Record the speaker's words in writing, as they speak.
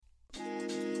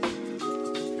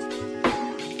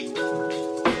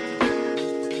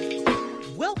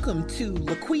Welcome to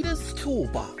LaQuita's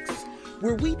Toolbox,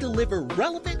 where we deliver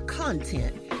relevant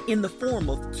content in the form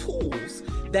of tools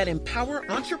that empower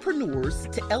entrepreneurs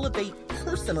to elevate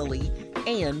personally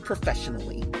and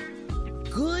professionally.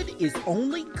 Good is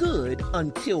only good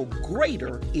until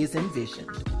greater is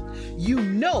envisioned. You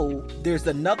know there's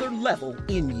another level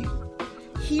in you.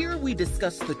 Here we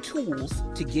discuss the tools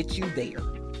to get you there.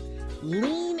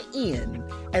 Lean in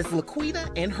as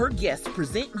LaQuita and her guests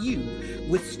present you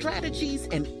with strategies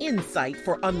and insight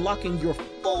for unlocking your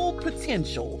full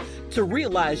potential to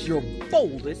realize your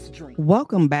boldest dream.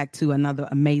 Welcome back to another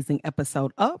amazing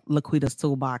episode of LaQuita's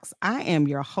Toolbox. I am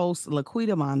your host,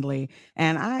 LaQuita Monley,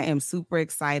 and I am super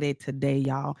excited today,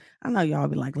 y'all. I know y'all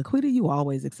be like, LaQuita, you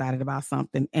always excited about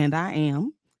something, and I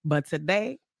am, but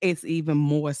today it's even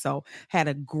more so. Had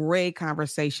a great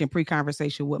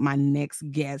pre-conversation with my next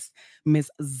guest, Miss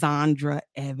Zondra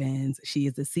Evans. She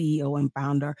is the CEO and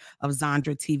founder of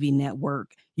Zondra TV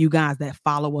Network. You guys that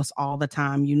follow us all the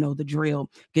time, you know the drill.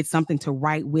 Get something to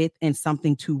write with and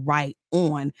something to write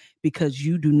on, because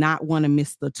you do not want to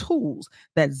miss the tools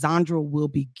that Zondra will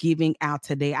be giving out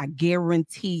today. I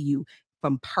guarantee you,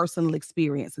 from personal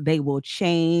experience, they will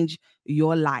change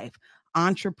your life.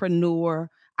 Entrepreneur,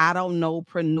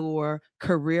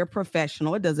 career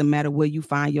professional. It doesn't matter where you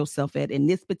find yourself at in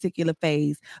this particular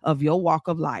phase of your walk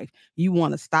of life. You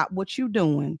want to stop what you're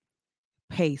doing,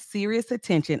 pay serious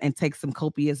attention, and take some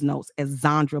copious notes as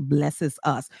Zondra blesses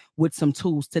us with some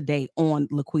tools today on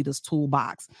LaQuita's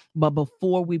Toolbox. But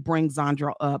before we bring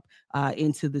Zondra up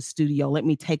into the studio, let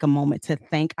me take a moment to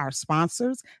thank our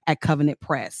sponsors at Covenant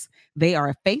Press. They are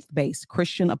a faith-based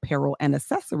Christian apparel and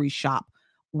accessory shop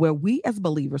where we as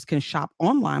believers can shop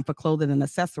online for clothing and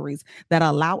accessories that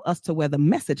allow us to wear the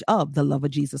message of the love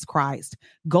of Jesus Christ.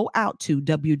 Go out to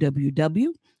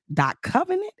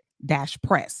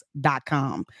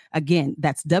www.covenant-press.com. Again,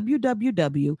 that's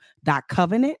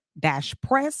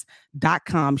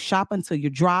www.covenant-press.com. Shop until you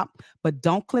drop, but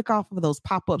don't click off of those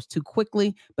pop-ups too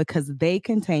quickly, because they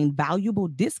contain valuable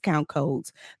discount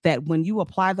codes that when you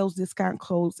apply those discount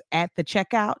codes at the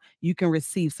checkout, you can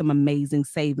receive some amazing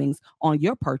savings on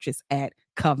your purchase at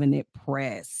Covenant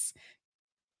Press.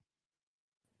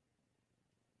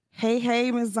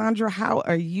 Hey, Ms. Zondra, how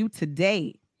are you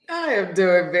today? I am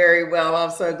doing very well.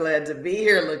 I'm so glad to be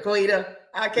here, LaQuita.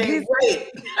 I can't wait.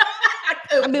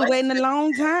 I've been waiting a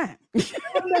long time. No,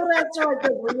 that's right.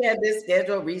 We had this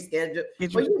schedule, reschedule.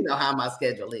 Well, you know how my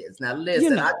schedule is. Now,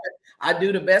 listen, I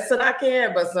do the best that I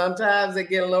can, but sometimes it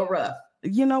get a little rough.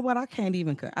 You know what? I can't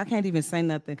even say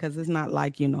nothing, because it's not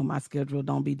like, my schedule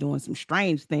don't be doing some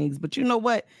strange things. But you know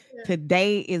what? Yeah.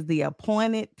 Today is the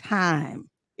appointed time.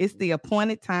 It's the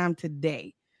appointed time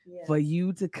today. Yeah. For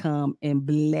you to come and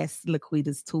bless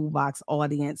LaQuita's Toolbox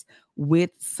audience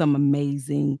with some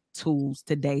amazing tools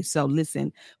today. So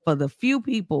listen, for the few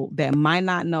people that might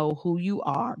not know who you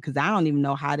are, because I don't even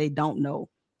know how they don't know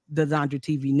the Zondra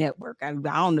TV Network. I don't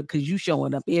know, because you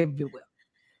showing up everywhere.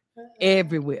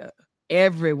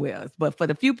 But for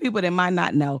the few people that might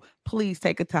not know, please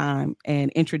take a time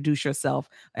and introduce yourself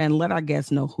and let our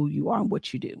guests know who you are and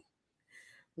what you do.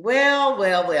 Well.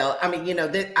 I mean,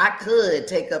 I could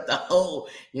take up the whole,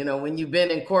 when you've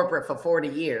been in corporate for 40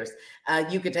 years,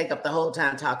 you could take up the whole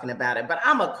time talking about it. But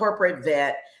I'm a corporate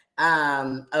vet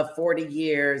of 40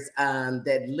 years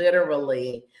that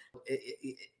literally,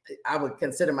 I would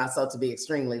consider myself to be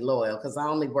extremely loyal, because I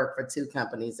only worked for 2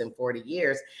 companies in 40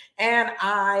 years. And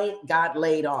I got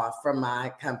laid off from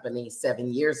my company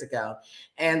 7 years ago.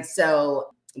 And so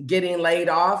getting laid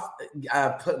off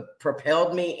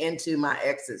propelled me into my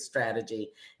exit strategy.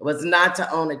 It was not to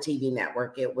own a TV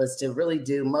network. It was to really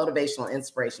do motivational,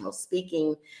 inspirational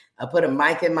speaking, put a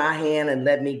mic in my hand and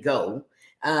let me go.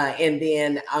 And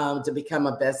then to become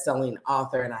a best-selling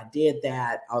author. And I did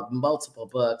that of multiple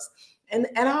books. And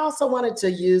I also wanted to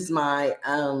use my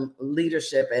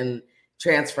leadership and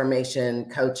transformation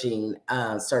coaching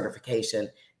certification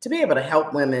to be able to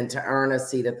help women to earn a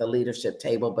seat at the leadership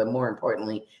table, but more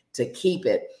importantly, to keep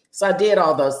it. So I did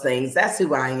all those things. That's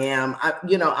who I am.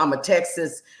 I'm a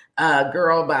Texas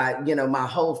girl, my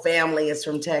whole family is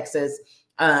from Texas.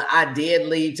 I did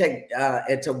leave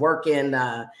to work in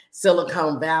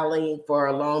Silicon Valley for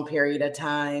a long period of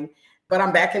time, but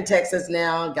I'm back in Texas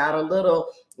now. Got a little,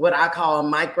 what I call a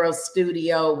micro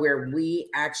studio, where we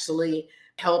actually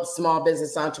help small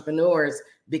business entrepreneurs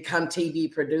become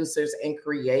TV producers and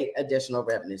create additional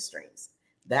revenue streams.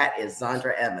 That is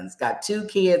Zondra Evans. Got 2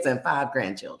 kids and 5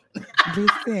 grandchildren.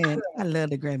 Listen, I love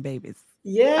the grandbabies.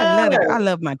 Yeah. I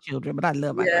love my children, but I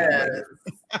love my grandbabies.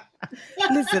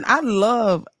 Listen, I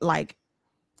love,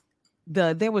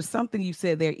 there was something you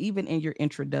said there, even in your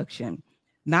introduction,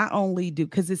 not only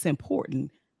because it's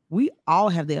important, we all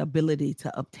have the ability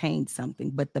to obtain something,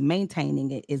 but the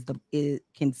maintaining it it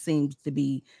can seem to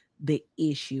be the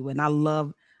issue. And I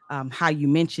love how you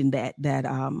mentioned that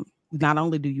not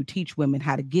only do you teach women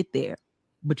how to get there,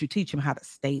 but you teach them how to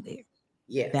stay there.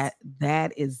 Yes.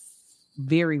 That is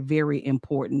very, very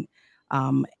important,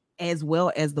 um, as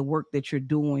well as the work that you're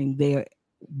doing there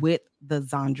with the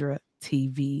Zondra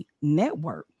TV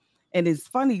network. And it's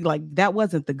funny, like that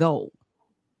wasn't the goal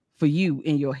for you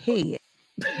in your head,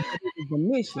 but it was the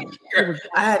mission. It was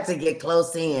I had to get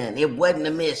close in. It wasn't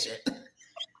a mission.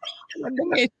 the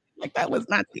mission. Like that was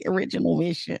not the original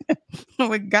mission.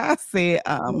 When God said,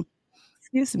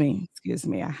 excuse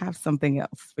me, I have something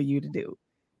else for you to do.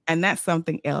 And that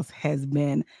something else has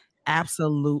been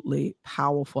absolutely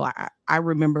powerful. I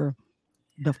remember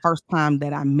the first time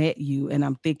that I met you, and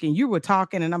I'm thinking, you were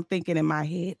talking, and I'm thinking in my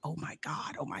head, oh my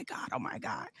God, oh my God, oh my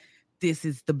God. This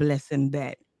is the blessing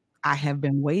that I have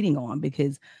been waiting on,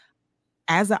 because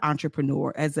as an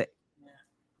entrepreneur, I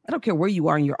don't care where you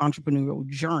are in your entrepreneurial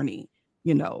journey,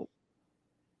 you know,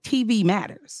 TV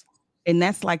matters. And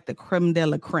that's like the creme de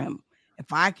la creme.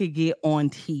 If I could get on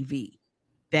TV,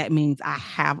 that means I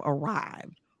have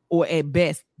arrived. Or at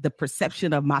best, the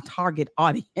perception of my target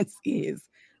audience is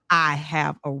I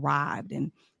have arrived.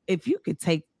 And if you could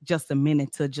take just a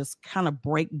minute to just kind of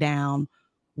break down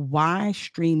why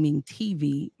streaming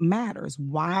TV matters.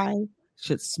 Why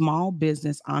should small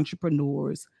business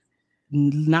entrepreneurs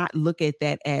not look at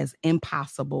that as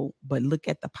impossible, but look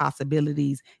at the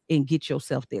possibilities and get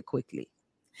yourself there quickly?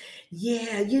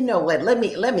 Yeah, you know what? Let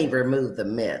me remove the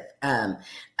myth.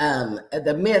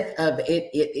 The myth of it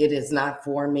is not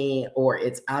for me or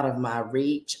it's out of my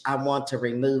reach. I want to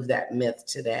remove that myth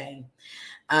today.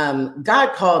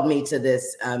 God called me to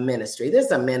this ministry. This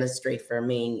is a ministry for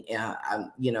me,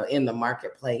 in the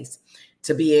marketplace,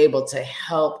 to be able to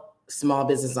help small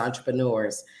business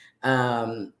entrepreneurs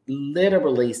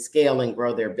literally scale and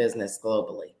grow their business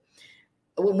globally.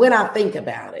 When I think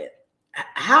about it,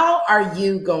 how are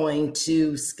you going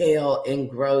to scale and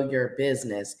grow your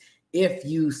business if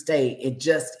you stay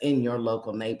just in your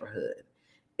local neighborhood?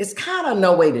 It's kind of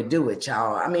no way to do it,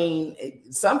 y'all. I mean,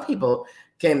 some people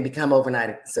can become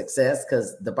overnight success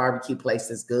because the barbecue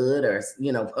place is good, or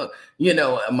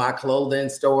my clothing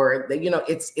store.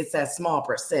 It's that small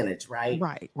percentage, right?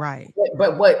 Right.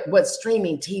 But what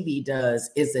streaming TV does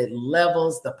is it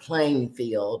levels the playing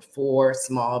field for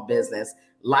small business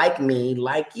like me,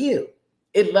 like you.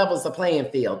 It levels the playing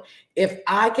field. If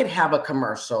I could have a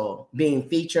commercial being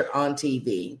featured on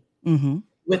TV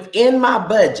within my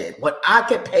budget, what I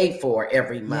could pay for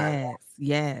every month.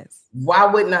 Yes. Why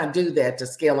wouldn't I do that to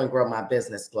scale and grow my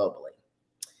business globally?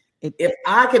 If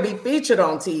I could be featured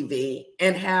on TV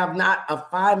and have not a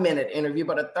 5-minute interview,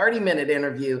 but a 30-minute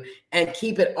interview, and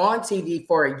keep it on TV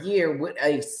for a year with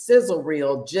a sizzle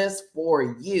reel just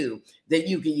for you that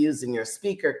you can use in your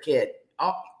speaker kit,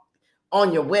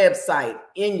 on your website,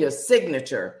 in your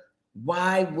signature,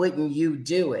 why wouldn't you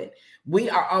do it? We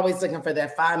are always looking for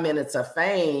that 5 minutes of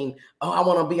fame. Oh, I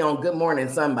want to be on Good Morning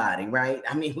Somebody, right?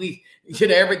 I mean,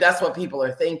 that's what people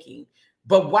are thinking.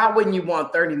 But why wouldn't you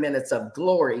want 30 minutes of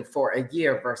glory for a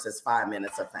year versus 5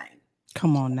 minutes of fame?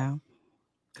 Come on now.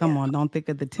 Come on. Don't think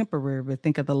of the temporary, but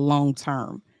think of the long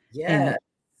term. Yeah.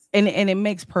 And it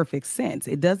makes perfect sense.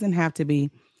 It doesn't have to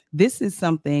be. This is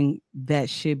something that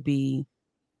should be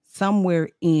somewhere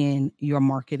in your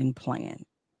marketing plan.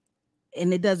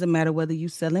 And it doesn't matter whether you're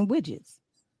selling widgets.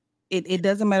 It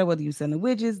doesn't matter whether you're selling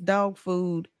widgets, dog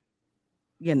food,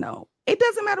 it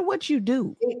doesn't matter what you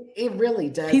do. It really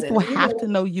does. People have to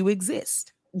know you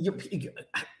exist.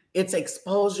 It's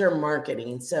exposure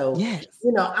marketing. So, yes.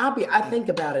 I think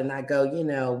about it and I go,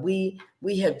 we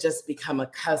have just become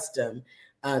accustomed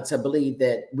to believe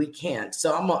that we can't.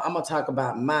 So I'm gonna talk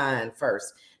about mind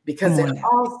first, because it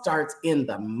all starts in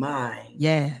the mind.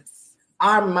 Yes.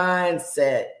 Our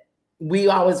mindset, we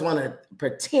always want to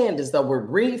pretend as though we're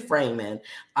reframing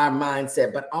our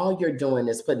mindset, but all you're doing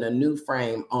is putting a new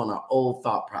frame on an old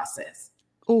thought process.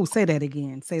 Oh, say that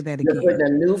again. You're putting a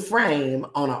new frame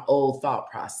on an old thought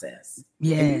process.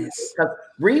 Yes. Because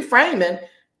reframing,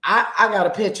 I got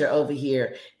a picture over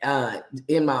here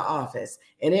in my office.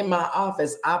 And in my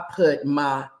office, I put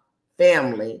my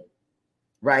family,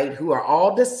 right, who are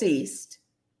all deceased,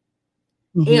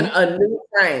 in a new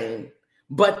frame.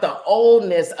 But the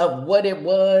oldness of what it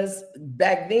was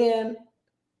back then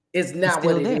is not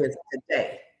what it is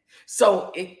today.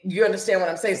 So you understand what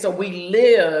I'm saying? So we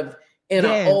live in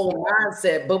an old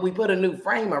mindset, but we put a new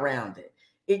frame around it.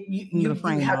 You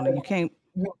have to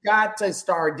You got to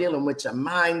start dealing with your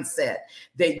mindset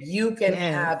that you can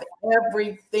have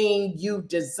everything you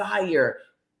desire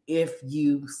if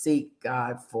you seek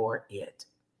God for it.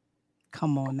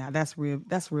 Come on now, that's real.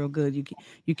 That's real good.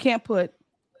 You can't put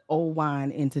old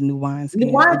wine into new wineskins.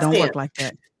 It don't work like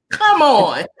that. Come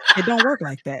on. It don't work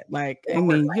like that. Like, I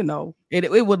mean, you know,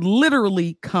 it would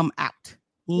literally come out.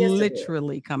 Yes,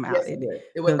 literally come out. Yes,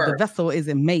 it would the vessel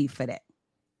isn't made for that.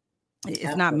 It's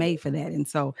Absolutely. not made for that. And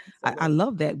so I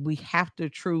love that we have to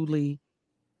truly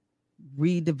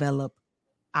redevelop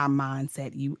our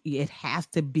mindset. It has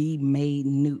to be made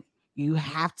new. You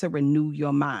have to renew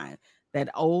your mind. That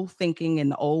old thinking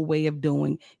and the old way of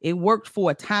doing, it worked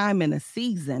for a time and a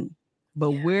season,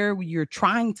 but where you're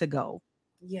trying to go,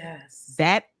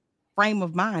 that frame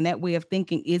of mind, that way of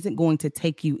thinking isn't going to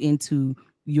take you into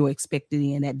your expected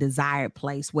and that desired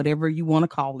place, whatever you want to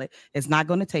call it. It's not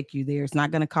going to take you there. It's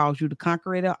not going to cause you to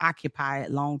conquer it or occupy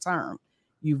it long term.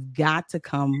 You've got to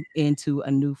come into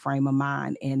a new frame of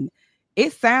mind. And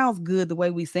it sounds good the way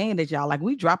we saying that, y'all. Like,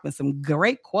 we dropping some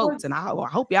great quotes, and I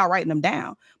hope y'all writing them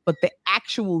down. But the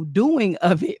actual doing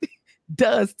of it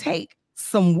does take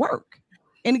some work.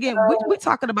 And again, we're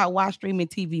talking about why streaming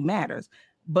TV matters.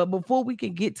 But before we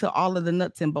can get to all of the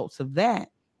nuts and bolts of that,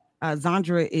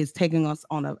 Zondra is taking us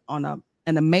on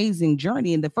an amazing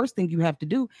journey. And the first thing you have to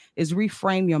do is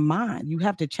reframe your mind. You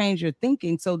have to change your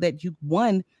thinking so that you,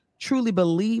 one, truly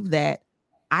believe that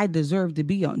I deserve to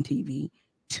be on TV.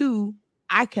 2,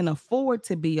 I can afford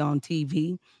to be on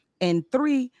TV. And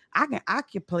 3, I can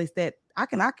occupy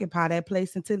that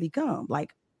place until he comes.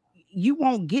 Like, you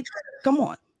won't get, come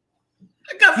on.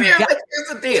 Because here's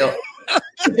the deal.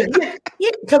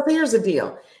 Because here's the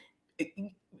deal.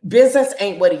 Business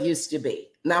ain't what it used to be.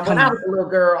 Now, when I was a little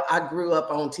girl, I grew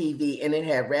up on TV, and it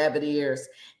had rabbit ears,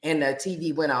 and the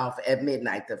TV went off at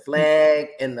midnight. The flag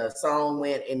and the song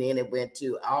went, and then it went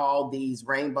to all these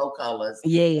rainbow colors.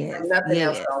 Nothing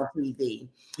else on TV.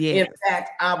 In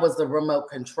fact, I was the remote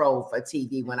control for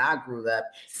TV when I grew up.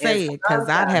 Say it, because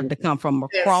I'd have to come from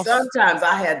across. Sometimes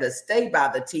I had to stay by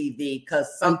the TV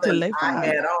because something I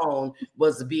had on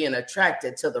was being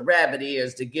attracted to the rabbit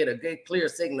ears to get a good, clear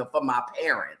signal for my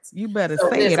parents. You better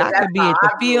say it. I could be at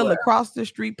the field across the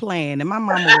street playing, and my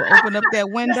mama would open up that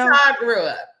window. That's how I grew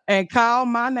up. And call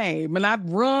my name, and I'd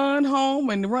run home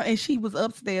and she was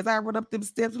upstairs. I run up them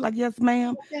steps like, yes,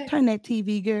 ma'am. Okay. Turn that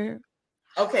TV, girl.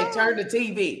 Okay, turn the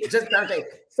TV. Just turn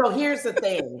it. So here's the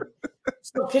thing.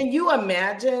 So can you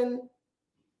imagine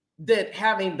that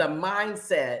having the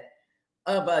mindset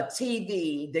of a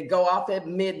TV that go off at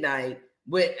midnight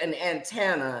with an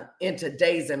antenna in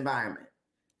today's environment?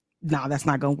 No, that's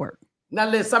not gonna work. Now,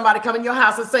 let somebody come in your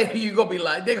house and say, they're gonna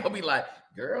be like,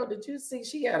 girl, did you see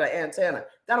she had an antenna?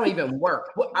 That don't even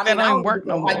work. I mean, that don't work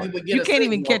no more. You can't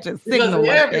even catch a signal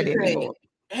like that anymore.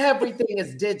 Everything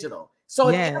is digital. So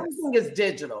if everything is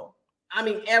digital, I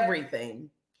mean, everything,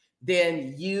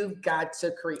 then you've got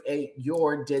to create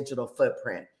your digital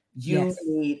footprint. You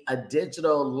need a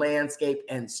digital landscape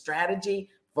and strategy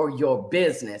for your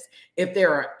business. If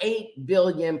there are 8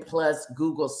 billion plus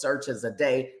Google searches a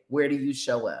day, where do you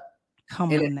show up?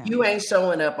 And if you ain't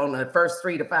showing up on the first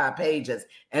 3 to 5 pages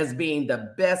as being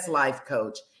the best life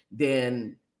coach,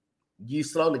 then you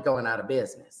slowly going out of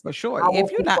business. For sure.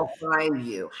 If you're not find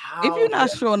you, if you're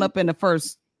not showing up in the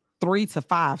first 3 to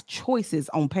 5 choices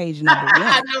on page number 1.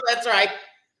 I know that's right.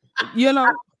 You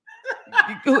know,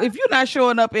 if you're not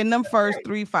showing up in them first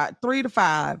 3 to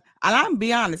 5, and I'm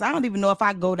be honest, I don't even know if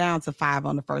I go down to 5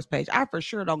 on the first page. I for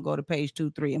sure don't go to page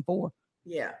 2, 3, and 4.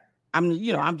 Yeah.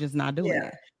 I'm just not doing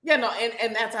that. Yeah, no,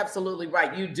 and that's absolutely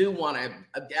right. You do want to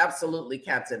absolutely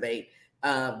captivate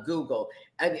Google.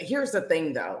 And here's the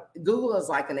thing, though. Google is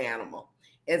like an animal.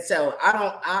 And so I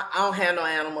don't handle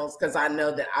animals because I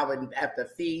know that I would have to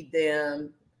feed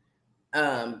them,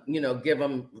 give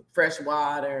them fresh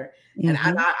water. And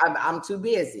I'm too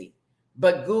busy.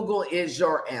 But Google is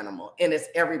your animal, and it's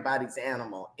everybody's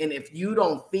animal. And if you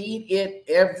don't feed it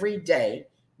every day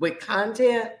with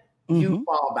content, you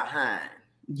fall behind.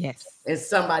 Yes. And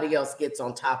somebody else gets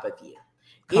on top of you.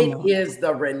 It is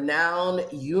the renowned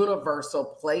universal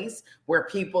place where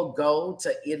people go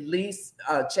to at least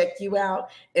check you out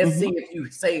and see if you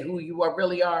say who you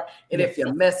really are and if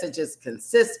your message is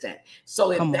consistent.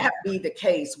 So if that be the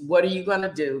case, what are you going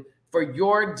to do for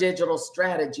your digital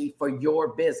strategy for your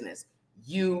business?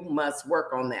 You must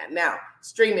work on that. Now,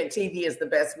 streaming TV is the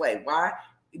best way. Why?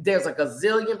 There's a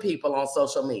gazillion people on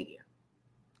social media.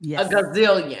 Yes. A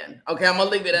gazillion. Okay, I'm going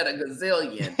to leave it at a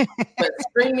gazillion. But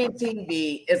streaming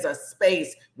TV is a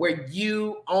space where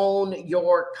you own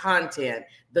your content,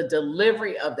 the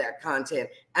delivery of that content,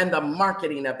 and the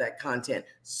marketing of that content.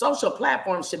 Social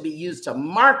platforms should be used to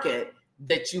market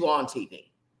that you on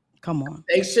TV. Come on.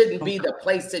 They shouldn't be the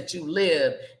place that you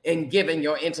live and giving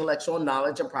your intellectual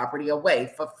knowledge and property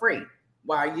away for free.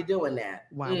 Why are you doing that?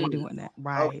 Why are we doing that?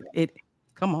 Right. Okay.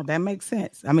 Come on, that makes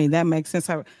sense. I mean, that makes sense.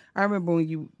 I remember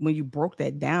when you broke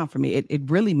that down for me, it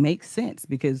really makes sense,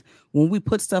 because when we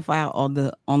put stuff out on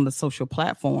the social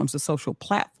platforms, the social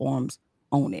platforms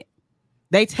own it.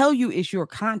 They tell you it's your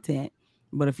content,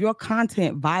 but if your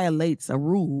content violates a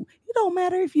rule, it don't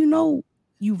matter if you know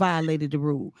you violated the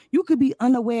rule. You could be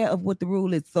unaware of what the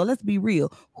rule is. So let's be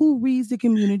real. Who reads the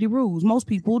community rules? Most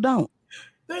people don't.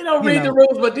 They don't read the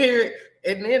rules, but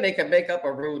and then they can make up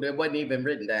a rule that wasn't even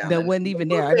written down. That wasn't even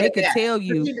there. They could tell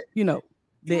you,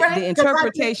 the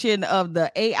interpretation of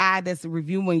the AI that's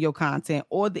reviewing your content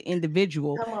or the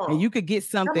individual, and you could get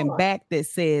something back that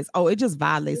says, "Oh, it just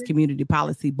violates community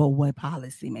policy." But what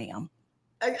policy, ma'am?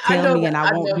 Tell me, and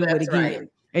I won't do it again. Right.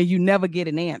 And you never get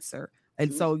an answer,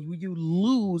 and so you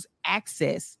lose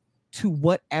access to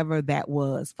whatever that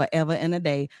was forever and a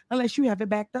day, unless you have it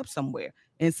backed up somewhere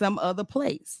in some other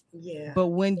place. Yeah. But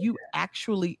when you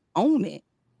actually own it,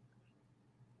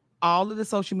 all of the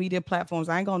social media platforms,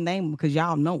 I ain't gonna name them because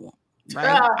y'all know them,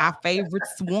 right? Our favorite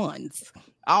ones,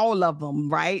 all of them,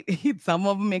 right? Some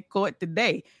of them in court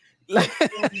today. But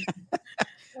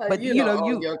you don't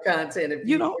own your content if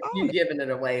you're giving it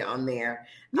away on there.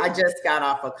 Yeah. I just got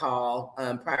off a call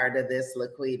prior to this,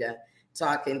 LaQuita,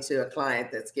 talking to a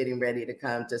client that's getting ready to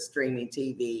come to streaming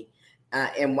TV.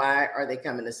 And why are they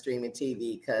coming to streaming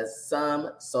TV? Because some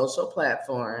social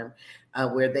platform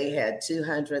where they had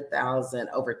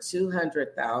over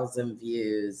 200,000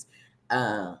 views,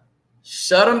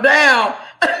 shut them down.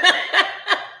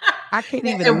 I can't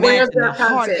even imagine the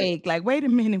heartache. Like, wait a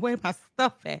minute, where's my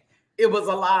stuff at? It was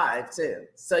alive too.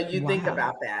 So you think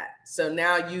about that. So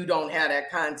now you don't have that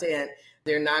content.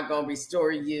 They're not going to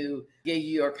restore you, give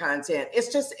you your content.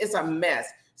 It's a mess.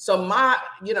 So I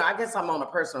guess I'm on a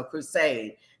personal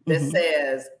crusade that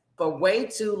says, for way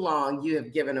too long, you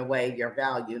have given away your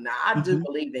value. Now, I do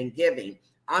believe in giving.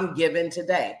 I'm giving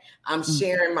today. I'm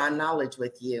sharing my knowledge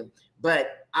with you,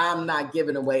 but I'm not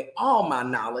giving away all my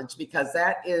knowledge, because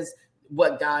that is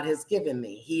what God has given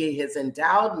me. He has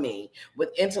endowed me with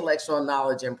intellectual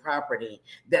knowledge and property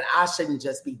that I shouldn't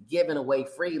just be giving away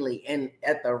freely and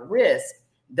at the risk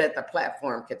that the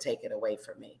platform could take it away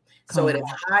from me. So it is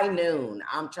high noon.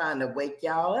 I'm trying to wake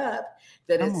y'all up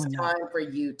that it's time for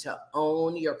you to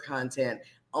own your content,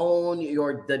 own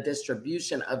the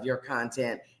distribution of your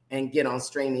content, and get on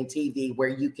streaming TV where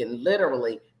you can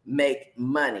literally make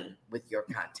money with your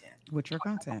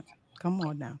content. Come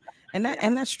on now. And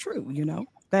that's true,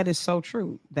 That is so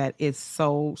true. That is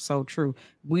so true.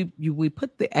 We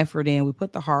put the effort in, we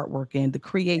put the hard work in, the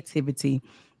creativity.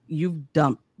 You've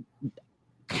dumped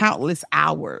countless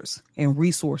hours and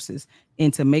resources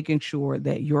into making sure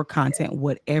that your content,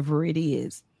 whatever it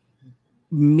is,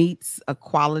 meets a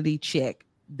quality check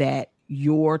that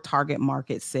your target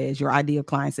market says, your ideal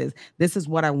client says, this is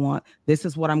what I want. This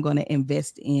is what I'm going to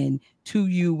invest in to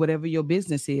you, whatever your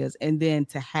business is. And then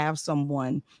to have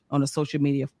someone on a social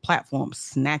media platform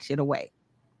snatch it away.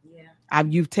 Yeah.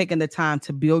 You've taken the time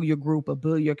to build your group or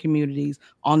build your communities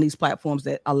on these platforms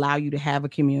that allow you to have a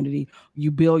community.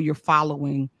 You build your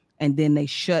following, and then they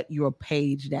shut your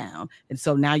page down. And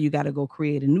so now you got to go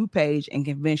create a new page and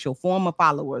convince your former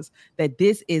followers that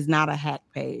this is not a hack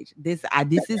page. This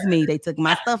is me. They took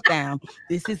my stuff down.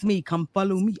 This is me. Come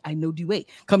follow me. I know the way.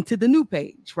 Come to the new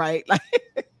page, right?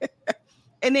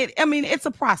 And it's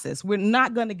a process. We're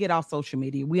not going to get off social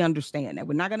media. We understand that.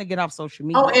 We're not going to get off social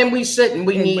media. Oh, and we shouldn't.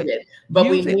 We need it. But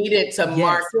we need it to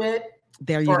market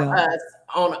there you go. Us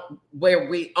on where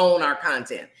we own our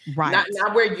content. Right.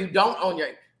 Not where you don't own your.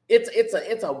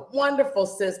 It's a wonderful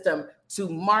system to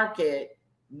market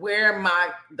where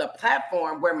the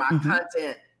platform where my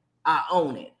content, I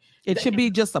own it. It should be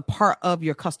just a part of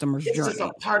your customer's journey. It's just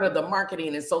a part of the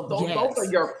marketing. And so those are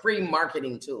your free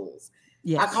marketing tools.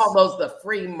 Yes. I call those the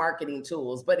free marketing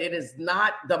tools, but it is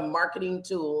not the marketing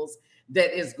tools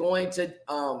that is going to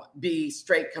be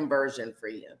straight conversion for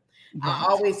you. Right. I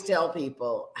always tell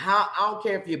people, I don't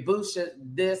care if you boost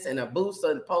this and a boost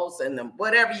and post and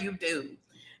whatever you do.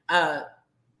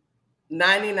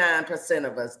 99%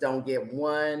 of us don't get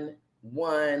one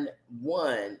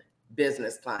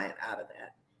business client out of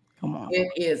that. Come on. It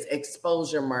is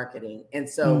exposure marketing. And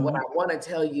so what I want to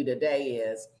tell you today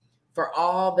is, for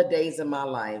all the days of my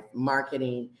life,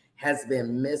 marketing has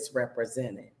been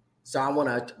misrepresented. So I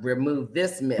want to remove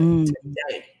this myth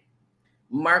today.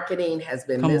 Marketing has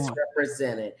been Come on.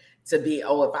 misrepresented to be,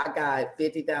 oh, if I got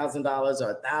 $50,000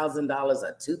 or $1,000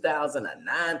 or $2,000 or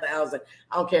 $9,000,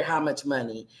 I don't care how much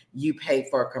money you pay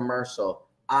for a commercial.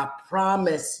 I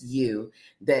promise you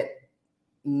that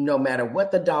no matter what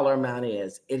the dollar amount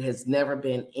is, it has never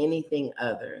been anything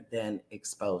other than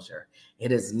exposure.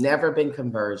 It has never been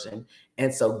conversion.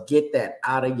 And so get that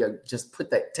out of your,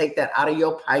 take that out of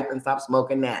your pipe and stop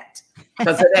smoking that.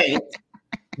 Because it ain't.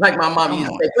 Like my mom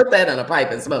used to say, put that in a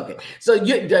pipe and smoke it. So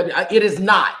it is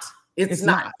not. It's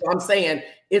not. So I'm saying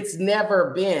it's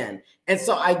never been. And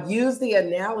so I use the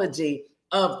analogy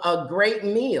of a great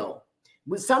meal.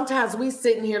 Sometimes we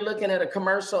sitting here looking at a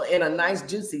commercial and a nice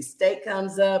juicy steak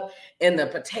comes up and the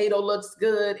potato looks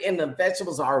good and the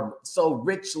vegetables are so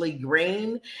richly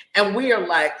green. And we are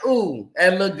like, ooh,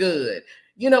 that look good.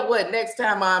 You know what? Next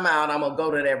time I'm out, I'm going to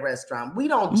go to that restaurant. We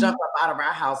don't jump up out of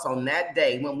our house on that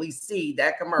day when we see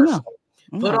that commercial.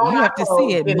 Put on our clothes,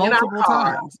 see it multiple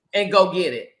times and go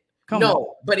get it.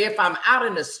 But if I'm out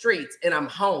in the streets and I'm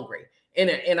hungry,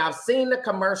 and I've seen the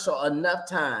commercial enough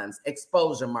times,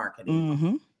 exposure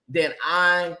marketing, then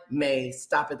I may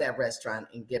stop at that restaurant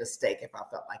and get a steak if I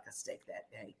felt like a steak that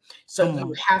day. So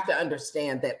you have to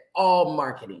understand that all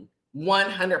marketing,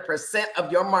 100%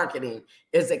 of your marketing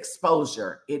is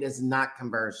exposure. It is not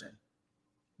conversion.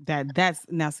 That's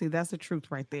the truth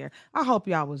right there. I hope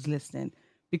y'all was listening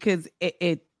because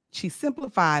she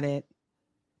simplified it.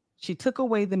 She took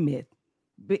away the myth.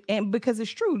 And because it's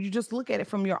true, you just look at it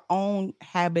from your own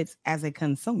habits as a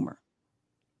consumer.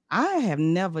 I have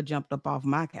never jumped up off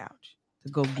my couch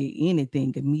to go get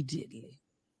anything immediately.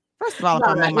 First of all, if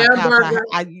I'm on my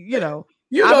couch,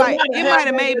 it might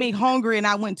have made me hungry and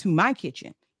I went to my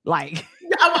kitchen. Like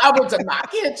I went to my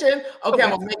kitchen. Okay,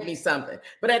 I'm gonna make me something.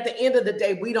 But at the end of the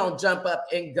day, we don't jump up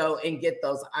and go and get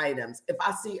those items. If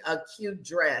I see a cute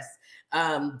dress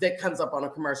that comes up on a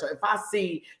commercial, if I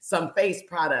see some face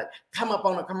product come up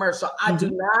on a commercial, I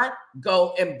do not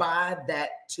go and buy that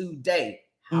today.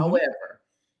 However,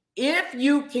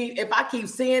 if I keep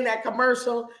seeing that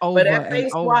commercial, but that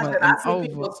face wash that I see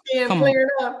people skin clearing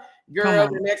up, girl,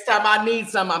 the next time I need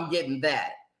some, I'm getting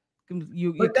that.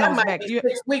 But that might be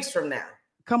 6 weeks from now.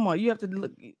 Come on, you have to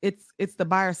look. It's the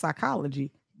buyer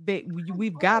psychology.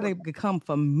 We've got to become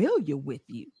familiar with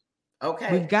you.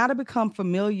 Okay. We've got to become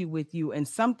familiar with you and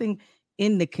something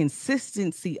in the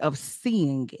consistency of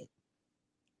seeing it.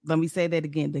 Let me say that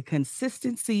again. The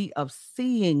consistency of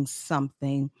seeing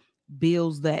something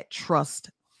builds that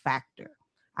trust factor.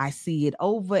 I see it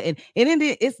over and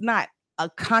it's not a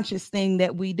conscious thing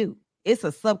that we do. It's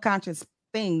a subconscious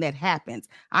thing that happens.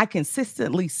 I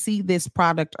consistently see this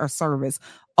product or service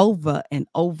over and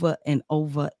over and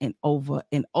over and over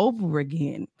and over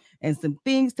again. And some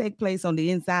things take place on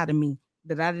the inside of me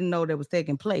that I didn't know that was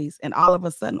taking place. And all of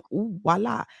a sudden, ooh,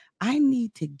 voila, I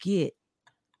need to get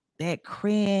that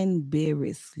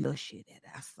cranberry slushy that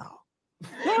I saw.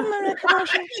 You remember that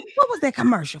commercial? What was that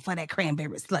commercial for that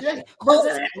cranberry slushy? What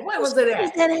was it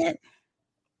at?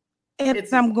 And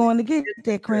I'm going to get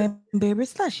that cranberry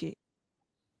slushy.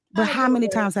 But how many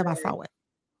times have I saw it?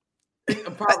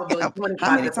 Probably 25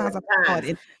 how many times I saw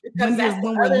it? When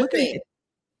we're looking at it.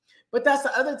 But that's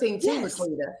the other thing too,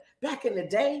 LaQuita. Back in the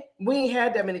day, we ain't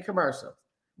had that many commercials.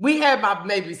 We had about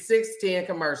maybe 6-10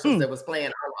 commercials that was playing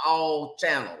on all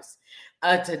channels.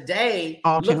 Today,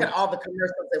 look at all the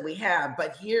commercials that we have.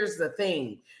 But here's the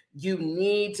thing. You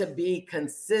need to be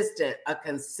consistent, a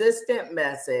consistent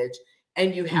message,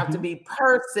 and you have to be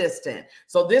persistent.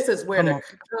 So this is where the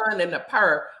con and the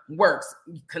per works.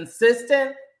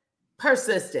 Consistent,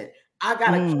 persistent. I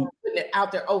got to keep putting it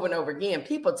out there over and over again.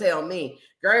 People tell me,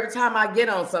 girl, every time I get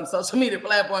on some social media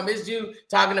platform, it's you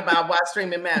talking about why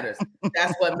streaming matters.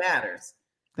 That's what matters.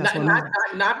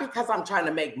 Not because I'm trying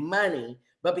to make money,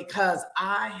 but because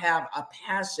I have a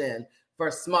passion for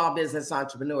small business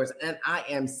entrepreneurs. And I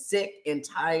am sick and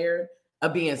tired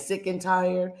of being sick and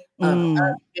tired of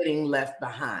us getting left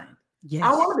behind. Yes. I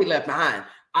don't want to be left behind.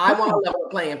 I want to level the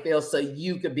playing field so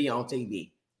you could be on TV.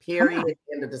 Period.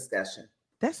 End of discussion.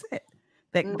 That's it.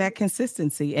 That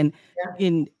consistency and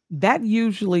in that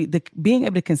usually being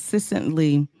able to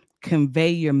consistently convey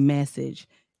your message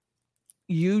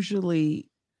usually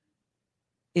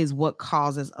is what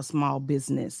causes a small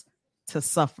business to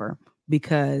suffer,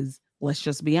 because let's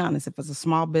just be honest, if it's a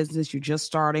small business, you're just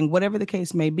starting, whatever the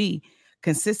case may be,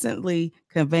 consistently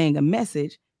conveying a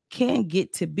message can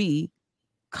get to be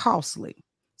costly.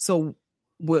 So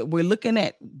we're looking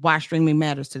at why streaming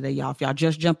matters today, y'all. If y'all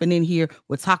just jumping in here,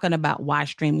 we're talking about why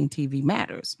streaming TV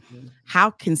matters. How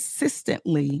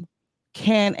consistently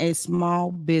can a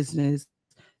small business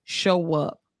show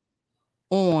up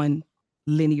on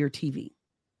linear TV?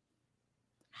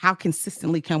 How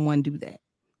consistently can one do that?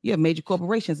 You have major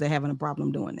corporations that are having a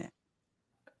problem doing that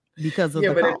because of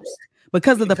the cost,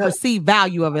 because of the perceived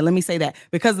value of it. Let me say that,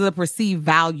 because of the perceived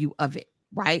value of it,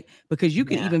 right? Because you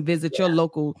can even visit your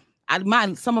local,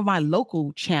 some of my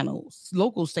local channels,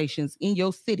 local stations in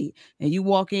your city, and you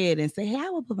walk in and say, hey,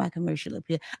 I will put my commercial up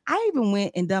here. I even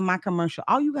went and done my commercial.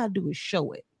 All you got to do is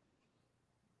show it.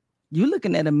 You're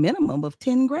looking at a minimum of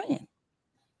 10 grand.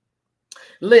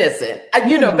 Listen,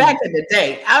 you know, back in the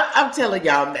day, I'm telling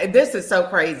y'all, this is so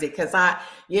crazy because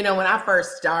when I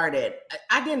first started,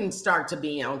 I didn't start to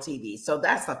be on TV. So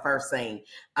that's the first thing.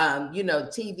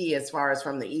 TV, as far as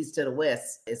from the east to the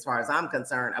west, as far as I'm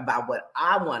concerned about what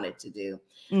I wanted to do.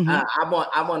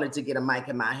 I wanted to get a mic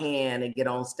in my hand and get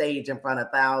on stage in front of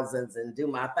thousands and do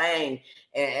my thing.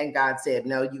 And God said,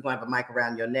 no, you're going to have a mic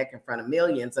around your neck in front of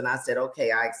millions. And I said,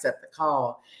 okay, I accept the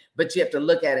call. But you have to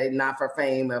look at it not for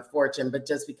fame or fortune, but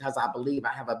just because I believe I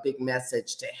have a big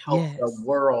message to help the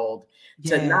world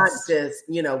to not just,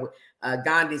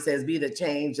 Gandhi says, be the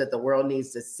change that the world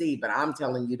needs to see, but I'm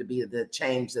telling you to be the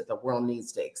change that the world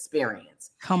needs to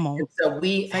experience. Come on. And so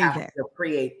we have to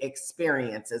create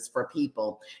experiences for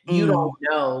people. You don't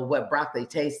know what broccoli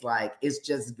tastes like. It's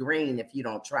just green if you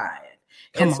don't try it.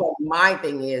 So my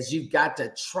thing is, you've got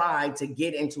to try to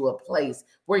get into a place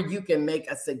where you can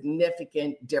make a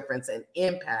significant difference and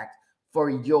impact for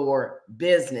your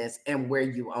business and where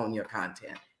you own your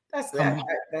content. That's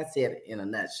it in a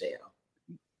nutshell.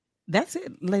 That's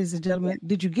it, ladies and gentlemen.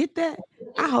 Did you get that?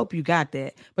 I hope you got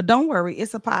that. But don't worry,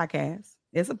 it's a podcast.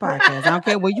 It's a podcast. I don't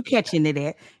care where you catching it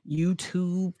at.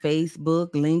 YouTube,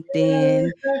 Facebook, LinkedIn,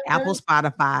 Apple,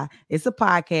 Spotify. It's a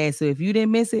podcast. So if you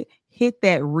didn't miss it, hit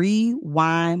that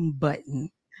rewind button.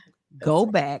 Go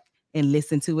back and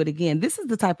listen to it again. This is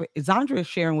the type of, Zondra is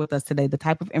sharing with us today, the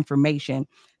type of information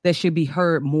that should be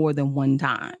heard more than one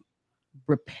time.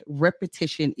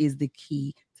 Repetition is the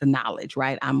key to knowledge,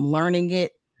 right? I'm learning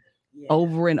it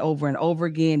over and over and over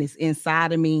again. It's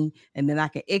inside of me, and then I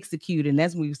can execute. And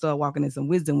that's when you start walking in some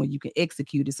wisdom, when you can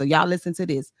execute it. So y'all listen to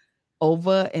this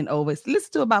over and over.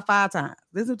 Listen to it about 5 times.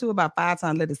 Listen to it about 5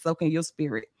 times. Let it soak in your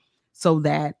spirit so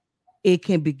that it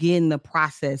can begin the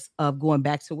process of going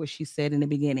back to what she said in the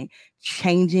beginning,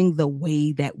 changing the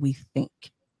way that we think.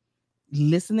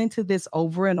 Listening to this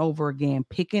over and over again,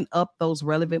 picking up those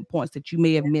relevant points that you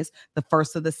may have missed the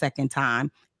first or the second time,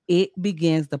 it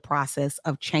begins the process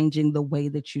of changing the way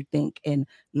that you think. And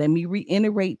let me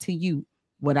reiterate to you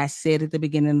what I said at the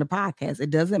beginning of the podcast. It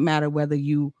doesn't matter whether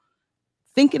you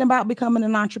thinking about becoming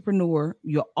an entrepreneur,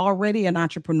 you're already an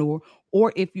entrepreneur,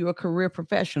 or if you're a career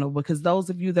professional, because those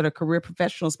of you that are career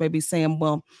professionals may be saying,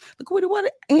 well, LaQuita, what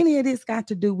any of this got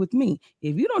to do with me?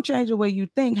 If you don't change the way you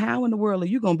think, how in the world are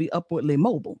you going to be upwardly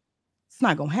mobile? It's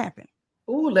not going to happen.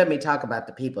 Ooh, let me talk about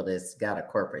the people that's got a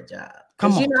corporate job.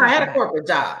 Come on, I had a corporate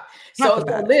job. So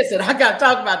listen, I got to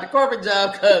talk about the corporate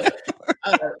job because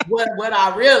what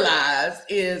I realized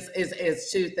is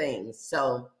 2 things.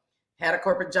 So had a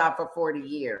corporate job for 40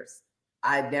 years.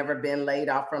 I'd never been laid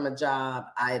off from a job.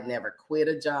 I had never quit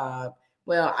a job.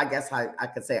 Well, I guess I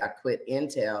could say I quit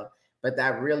Intel, but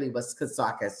that really was so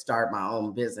I could start my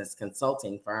own business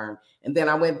consulting firm. And then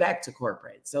I went back to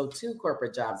corporate. So 2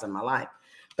 corporate jobs in my life.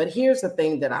 But here's the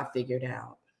thing that I figured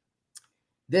out.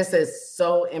 This is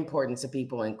so important to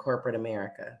people in corporate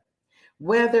America.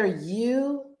 Whether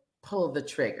you pull the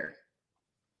trigger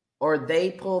or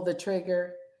they pull the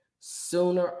trigger,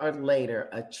 sooner or later,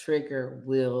 a trigger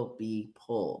will be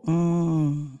pulled.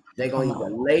 They're going to either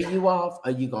lay you off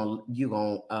or you gonna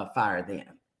fire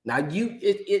them. Now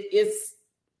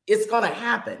it's going to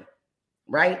happen,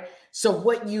 right? So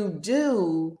what you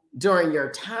do during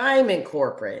your time in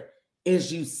corporate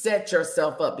is you set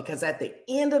yourself up, because at the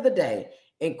end of the day,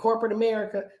 in corporate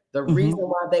America, the reason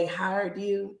why they hired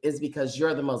you is because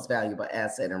you're the most valuable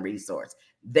asset and resource.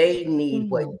 They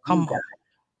need what you got.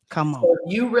 Come on. So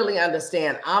if you really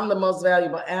understand I'm the most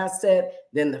valuable asset,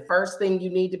 then the first thing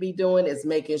you need to be doing is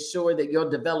making sure that your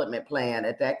development plan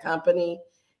at that company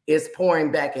is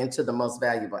pouring back into the most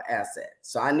valuable asset.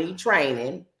 So I need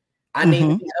training. I need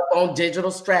to be up on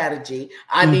digital strategy.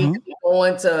 I need to be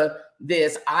going to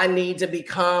this. I need to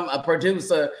become a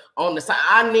producer on the side.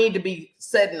 I need to be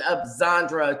setting up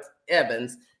Zondra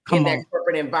Evans in that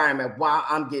corporate environment while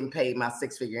I'm getting paid my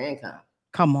 6-figure income.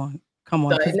 Come on.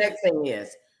 So the next thing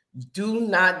is, do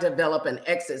not develop an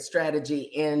exit strategy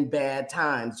in bad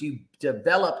times. You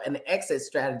develop an exit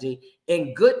strategy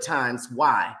in good times.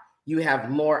 Why? You have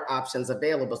more options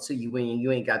available to you when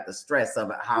you ain't got the stress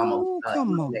of how I'm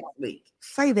going to next week.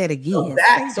 Say that again.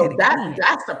 So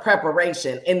that's the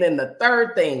preparation. And then the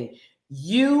third thing,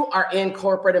 You are in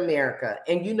corporate America,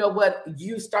 and you know what?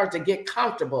 You start to get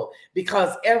comfortable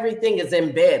because everything is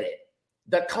embedded.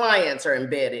 The clients are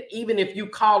embedded. Even if you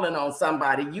calling on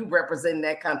somebody, you represent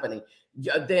that company.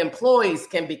 The employees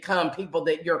can become people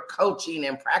that you're coaching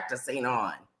and practicing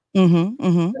on. Mm-hmm,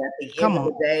 mm-hmm. But at the end of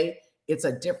the day, it's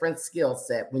a different skill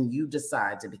set when you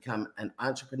decide to become an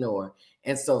entrepreneur.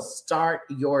 And so start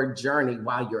your journey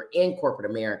while you're in corporate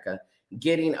America,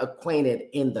 getting acquainted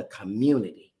in the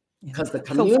community. Because the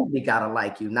community gotta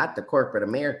like you, not the corporate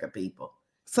America people.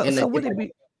 So would it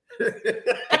be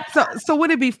so would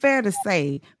it be fair to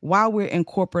say while we're in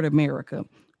corporate America,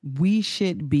 we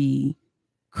should be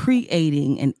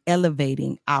creating and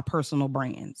elevating our personal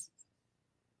brands?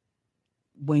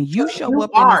 When you show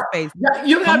up in the space,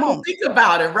 you have to think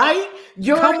about it, right?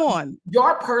 Come on,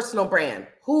 your personal brand,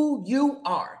 who you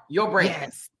are, your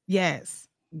brand. Yes.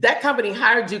 That company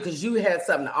hired you because you had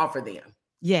something to offer them.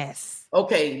 Yes.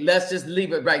 Okay, let's just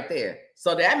leave it right there.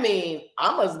 So that means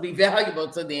I must be valuable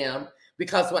to them,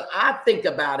 because when I think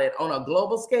about it on a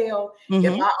global scale,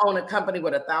 if I own a company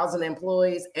with 1,000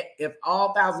 employees, if all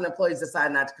 1,000 employees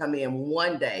decide not to come in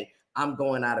one day, I'm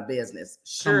going out of business.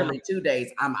 Surely 2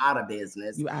 days, I'm out of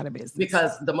business. You out of business.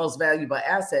 Because the most valuable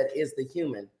asset is the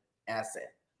human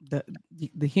asset.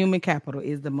 The human capital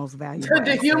is the most valuable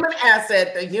The human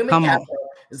asset, the human capital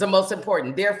is the most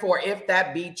important. Therefore, if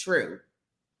that be true,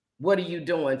 what are you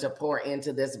doing to pour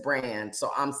into this brand? So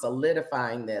I'm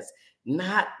solidifying this,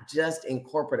 not just in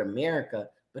corporate America,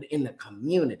 but in the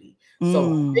community.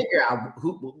 So figure out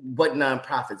what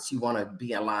nonprofits you want to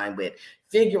be aligned with.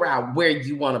 Figure out where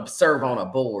you want to serve on a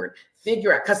board.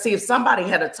 Figure out, because see, if somebody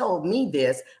had told me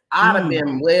this, I'd have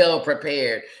been well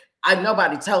prepared.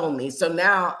 Nobody told me. So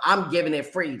now I'm giving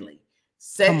it freely.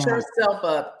 Set yourself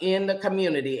up in the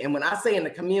community. And when I say in the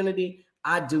community,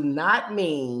 I do not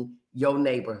mean your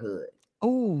neighborhood.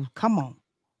 Oh, come on.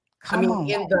 In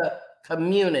the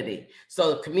community.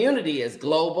 So the community is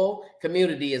global,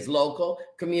 community is local,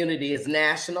 community is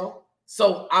national.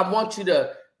 So I want you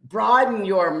to broaden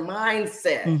your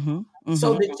mindset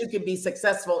so that you can be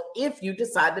successful if you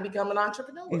decide to become an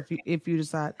entrepreneur. If you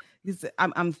decide,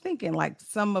 I'm thinking like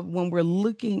when we're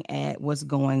looking at what's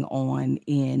going on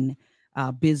in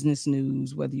business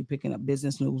news, whether you're picking up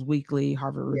Business News Weekly,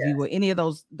 Harvard Review, or any of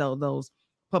those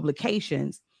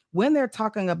publications, when they're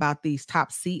talking about these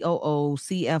top COOs,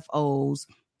 CFOs,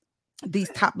 these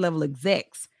top level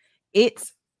execs,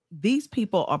 these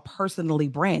people are personally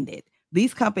branded.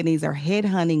 These companies are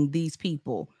headhunting these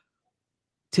people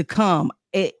to come.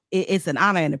 It's an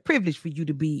honor and a privilege for you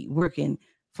to be working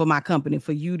for my company,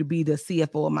 for you to be the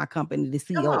CFO of my company, the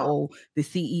COO, the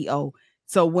CEO.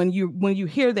 So when you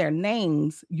hear their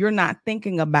names, you're not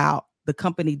thinking about the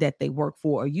company that they work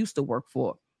for or used to work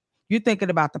for. You're thinking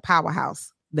about the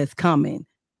powerhouse that's coming,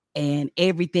 and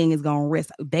everything is going to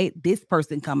rest. This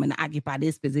person coming to occupy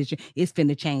this position is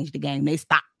finna change the game. Their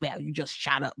stock value just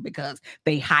shot up because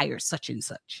they hire such and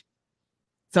such.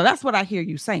 So that's what I hear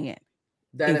you saying.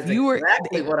 That is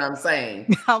exactly what I'm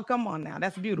saying. Oh, come on now.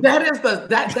 That's beautiful. That is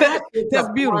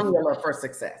the formula for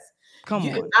success. Come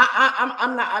on.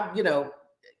 I'm not,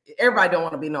 everybody don't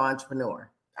want to be no entrepreneur.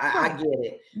 I get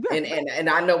it. And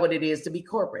I know what it is to be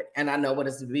corporate, and I know what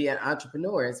it is to be an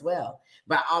entrepreneur as well.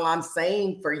 But all I'm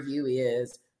saying for you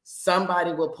is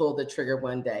somebody will pull the trigger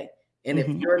one day. And if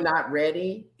you're not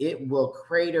ready, it will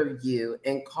crater you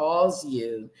and cause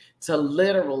you to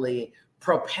literally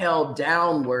propel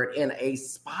downward in a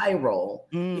spiral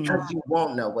because you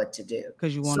won't know what to do.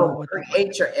 Because you won't know what to do.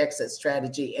 Create your exit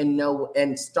strategy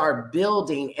and start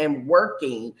building and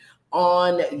working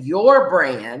on your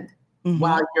brand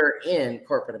while you're in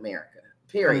corporate America.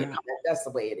 Period. That's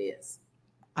the way it is.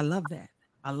 I love that.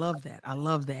 I love that. I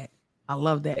love that. I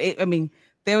love that.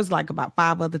 There was like about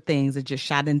 5 other things that just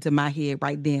shot into my head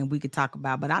right then we could talk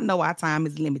about, but I know our time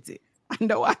is limited.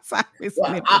 limited.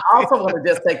 I also want to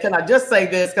just say, can I just say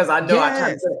this? Because I know I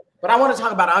try to say it, but I want to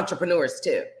talk about entrepreneurs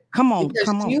too. Come on.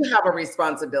 You have a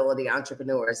responsibility,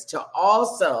 entrepreneurs, to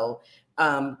also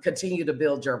continue to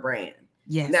build your brand.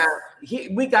 Yes. Now,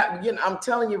 we got, I'm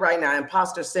telling you right now,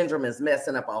 imposter syndrome is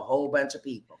messing up a whole bunch of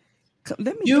people.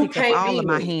 Let me pick up all of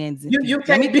my hands. You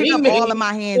can't be me. All of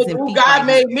my hands and who God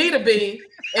made me to be,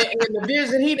 and the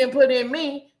vision He didn't put in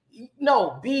me.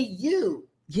 No, be you.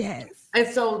 Yes. And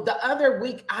so the other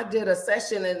week I did a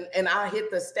session and I hit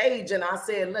the stage and I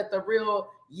said, "Let the real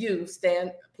you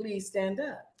please stand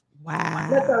up." Wow.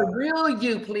 Let the real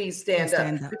you please stand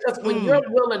up. Because when you're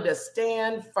willing to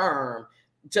stand firm,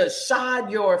 to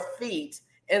shod your feet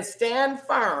and stand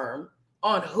firm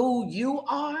on who you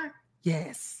are,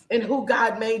 yes, and who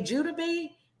God made you to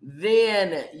be,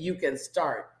 then you can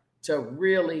start to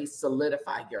really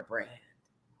solidify your brand,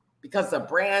 because the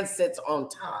brand sits on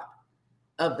top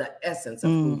of the essence of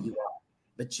who you are.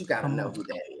 But you got to know who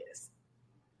that is.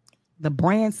 The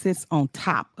brand sits on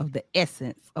top of the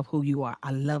essence of who you are.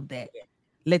 I love that.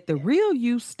 Let the real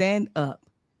you stand up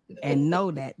and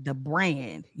know that the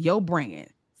brand, your brand,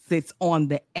 sits on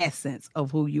the essence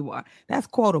of who you are. That's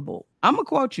quotable. I'm going to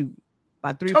quote you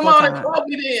by 3 or 4 times. Come on, quote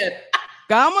me then.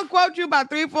 I'm going to quote you about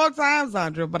 3 or 4 times,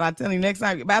 Zondra, but I tell you next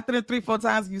time, after the 3 or 4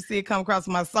 times you see it come across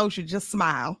my social, just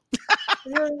smile.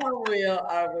 I will.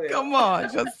 Come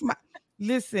on, just smile.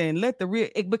 Listen, let the real,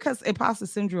 because imposter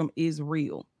syndrome is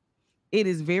real. It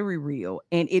is very real,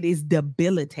 and it is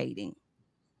debilitating.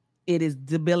 It is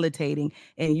debilitating,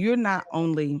 and you're not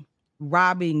only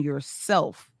robbing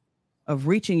yourself of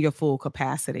reaching your full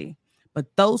capacity, but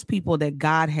those people that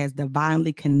God has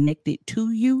divinely connected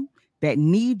to you that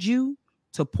need you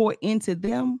to pour into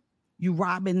them, you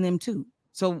robbing them too.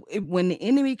 So when the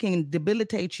enemy can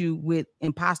debilitate you with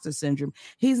imposter syndrome,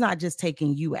 he's not just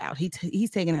taking you out. He's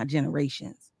taking out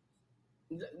generations.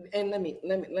 And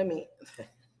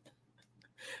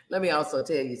let me also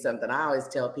tell you something. I always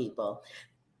tell people,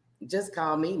 just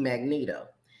call me Magneto,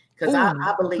 because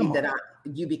I believe that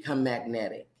you become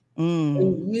magnetic.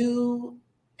 When you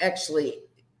actually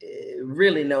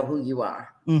really know who you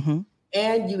are,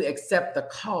 and you accept the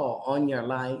call on your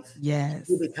life,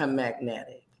 you become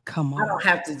magnetic. Come on. I don't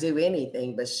have to do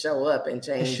anything but show up and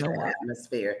change the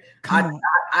atmosphere.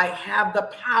 I have the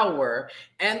power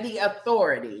and the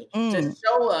authority to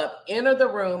show up, enter the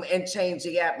room, and change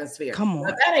the atmosphere. Come on.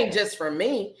 Now, that ain't just for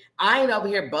me. I ain't over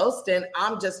here boasting.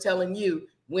 I'm just telling you,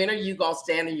 when are you going to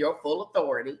stand in your full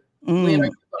authority? When are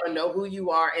you going to know who you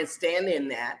are and stand in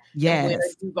that? Yes. And when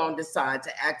are you going to decide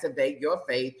to activate your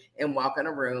faith and walk in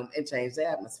a room and change the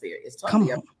atmosphere? It's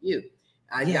totally up to you.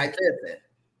 I listen.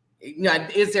 You know,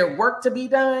 is there work to be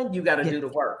done? You got to do the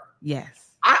work.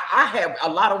 Yes. I have a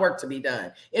lot of work to be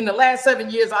done. In the last 7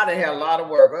 years, I done had a lot of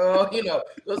work. Oh, you know,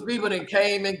 those people that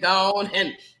came and gone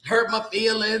and hurt my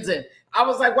feelings. And I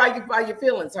was like, why your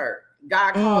feelings hurt?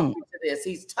 God called you to this.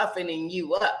 He's toughening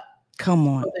you up. Come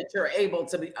on. So that you're able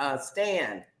to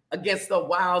stand against the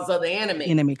wiles of the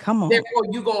enemy. Come on. Therefore,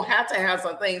 you're going to have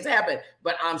some things happen.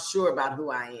 But I'm sure about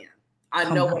who I am.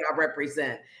 I know what I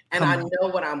represent, and I know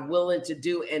what I'm willing to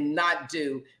do and not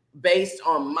do based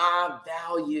on my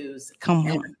values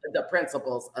and the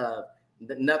principles of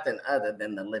nothing other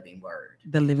than the living word.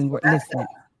 The living word. Listen,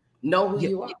 know who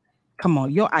you are. Come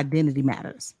on, your identity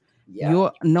matters.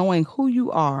 Your knowing who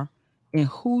you are and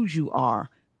whose you are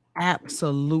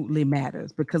absolutely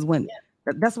matters, because when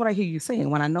that's what I hear you saying.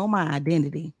 When I know my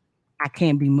identity, I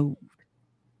can't be moved.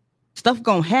 Stuff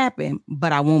gonna happen,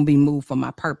 but I won't be moved from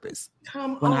my purpose.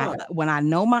 When I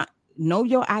know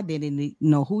your identity,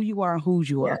 know who you are and whose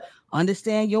you are,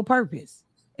 understand your purpose,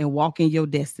 and walk in your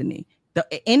destiny.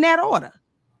 In that order,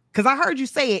 because I heard you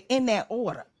say it in that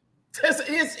order.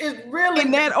 It's really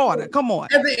in that order. Come on.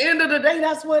 At the end of the day,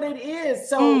 that's what it is.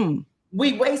 So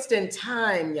we wasting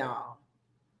time, y'all.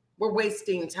 We're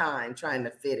wasting time trying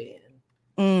to fit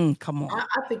in. Come on.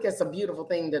 I think it's a beautiful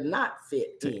thing to not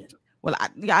fit in. Well,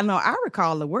 I know. I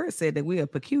recall the word said that we are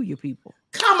peculiar people.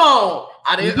 Come on,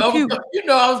 I didn't. You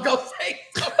know, I was gonna say.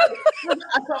 So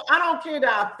I don't care that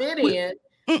I fit in.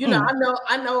 You know,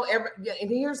 I know. And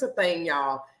here's the thing,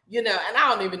 y'all. You know, and I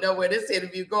don't even know where this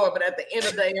interview going. But at the end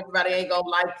of the day, everybody ain't gonna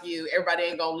like you. Everybody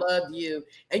ain't gonna love you,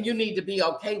 and you need to be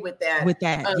okay with that. But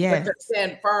to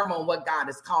stand firm on what God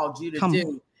has called you to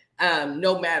do,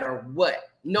 no matter what.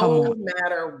 No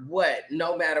matter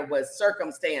what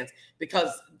circumstance,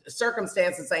 because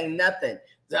circumstances ain't nothing.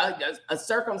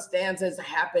 Circumstances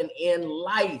happen in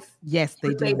life. Yes, they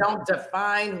do. They don't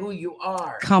define who you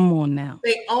are. Come on now.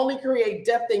 They only create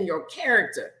depth in your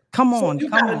character. Come on. So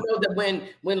you gotta know that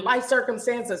when life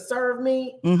circumstances serve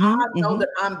me, I know that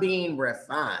I'm being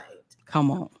refined.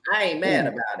 Come on. I ain't mad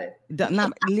about it.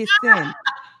 Listen,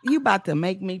 you about to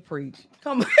make me preach.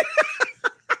 Come on.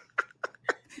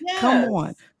 Yes. Come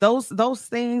on. Those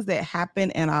things that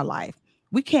happen in our life,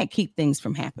 we can't keep things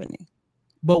from happening.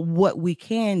 But what we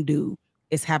can do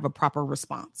is have a proper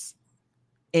response.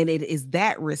 And it is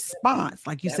that response,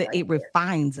 like you said, it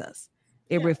refines us.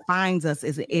 It refines us.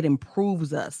 It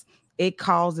improves us. It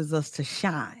causes us to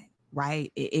shine,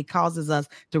 right? It causes us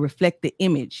to reflect the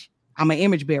image. I'm an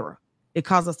image bearer. It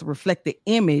causes us to reflect the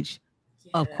image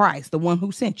of Christ, the one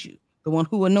who sent you, the one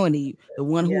who anointed you, the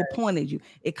one who appointed you.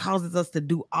 It causes us to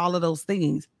do all of those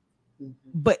things.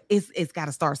 But it's got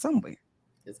to start somewhere.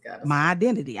 My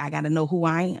identity. I got to know who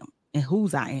I am and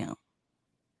whose I am.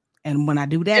 And when I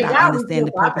do that, I understand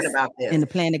the purpose and the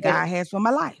plan that God has for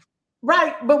my life.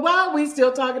 Right. But why are we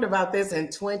still talking about this in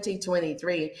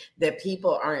 2023 that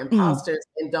people are imposters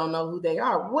and don't know who they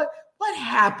are? What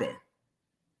happened?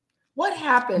 What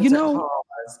happened to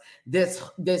cause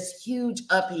this huge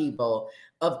upheaval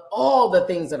of all the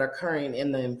things that are occurring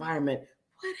in the environment?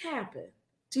 What happened?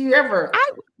 Do you ever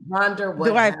wonder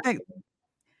what happened?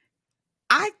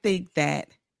 I think that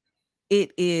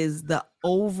it is the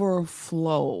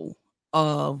overflow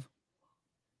of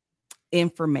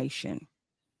information.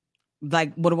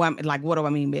 Like, what do I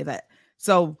mean by that?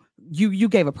 So you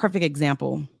gave a perfect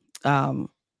example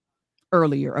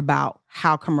earlier about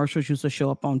how commercials used to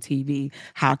show up on TV,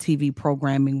 how TV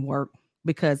programming work,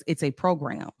 because it's a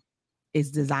program. It's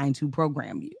designed to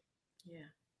program you.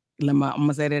 Yeah. I'm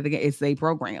gonna say that again. It's a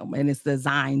program and it's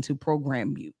designed to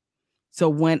program you. So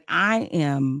when I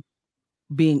am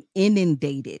being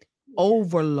inundated,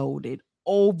 overloaded,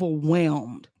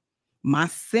 overwhelmed, my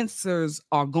sensors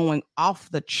are going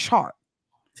off the chart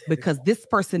because this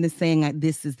person is saying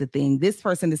this is the thing. This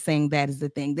person is saying that is the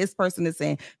thing. This person is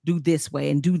saying do this way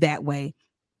and do that way.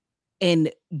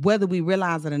 And whether we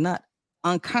realize it or not,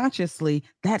 unconsciously,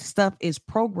 that stuff is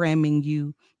programming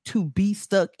you to be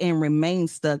stuck and remain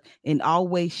stuck and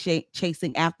always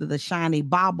chasing after the shiny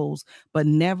baubles, but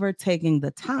never taking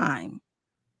the time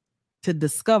to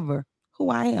discover who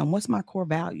I am. What's my core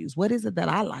values? What is it that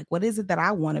I like? What is it that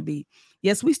I want to be?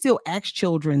 Yes, we still ask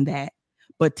children that,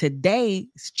 but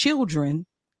today's children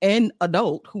and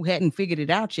adult who hadn't figured it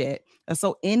out yet are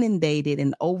so inundated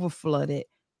and overflooded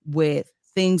with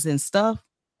things and stuff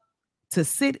to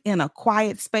sit in a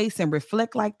quiet space and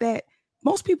reflect like that.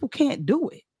 Most people can't do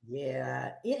it.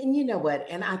 Yeah. And you know what?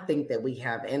 And I think that we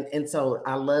have, and so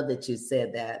I love that you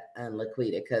said that,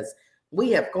 LaQuita, because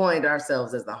we have coined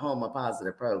ourselves as the home of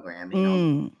positive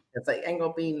programming. It's like, ain't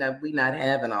gonna be no, we not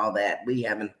having all that. We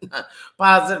having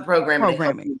positive programming to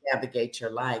help you navigate your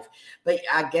life. But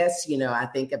I guess, I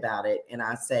think about it and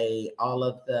I say all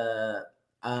of the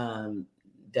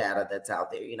data that's out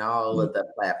there, all of the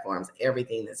platforms,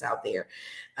 everything that's out there,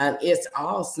 it's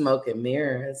all smoke and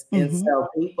mirrors. And so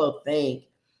people think,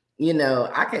 you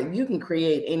can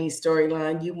create any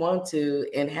storyline you want to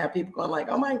and have people going like,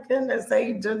 oh my goodness,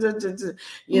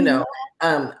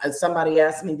 somebody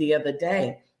asked me the other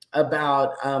day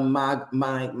about my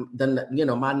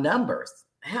numbers.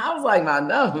 I was like, my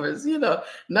numbers,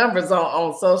 numbers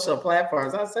on social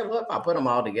platforms. I said, well, if I put them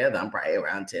all together, I'm probably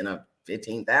around 10 or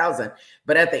 15,000.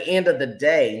 But at the end of the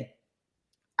day,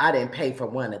 I didn't pay for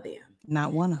one of them.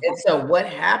 Not one of them. And so what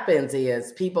happens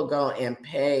is people go and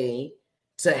pay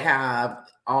to have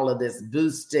all of this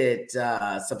boosted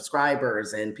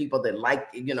subscribers and people that like,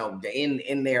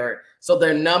 in there. So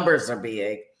their numbers are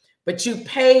big, but you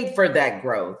paid for that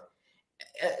growth.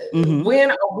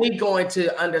 When are we going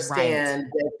to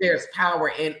understand that there's power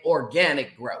in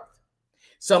organic growth?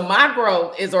 So my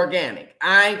growth is organic.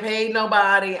 I ain't paid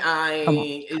nobody.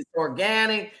 It's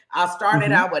organic. I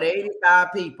started out with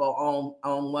 85 people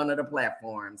on one of the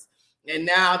platforms. And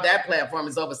now that platform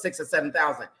is over 6,000 or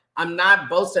 7,000. I'm not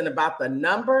boasting about the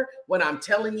number. What I'm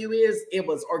telling you is it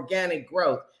was organic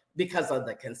growth because of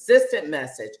the consistent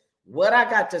message, what I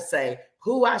got to say,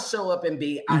 who I show up and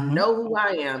be. I know who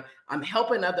I am. I'm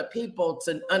helping other people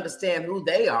to understand who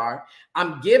they are.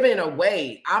 I'm giving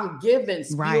away. I'm giving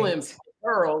spewing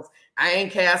pearls. I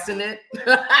ain't casting it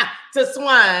to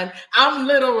swine. I'm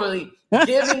literally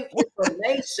giving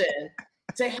information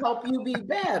to help you be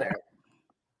better.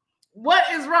 What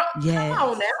is wrong? Yes. Come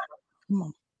on now.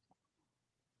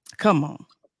 Come on.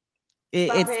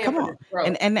 It's come on.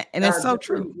 And it's so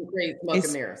true. Smoke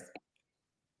and mirrors.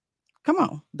 Come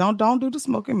on. Don't do the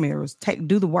smoke and mirrors.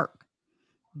 Do the work.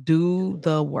 Do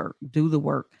the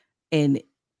work. And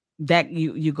that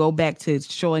you go back to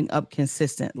showing up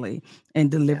consistently and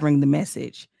delivering the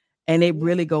message. And it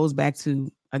really goes back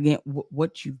to, again,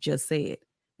 what you just said.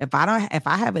 If I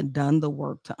haven't done the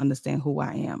work to understand who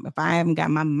I am, if I haven't got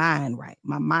my mind right,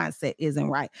 my mindset isn't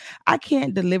right, I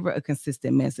can't deliver a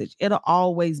consistent message. It'll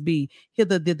always be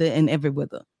hither, thither, and every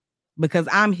whither, because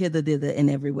I'm hither, thither, and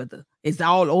every whither. It's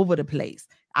all over the place.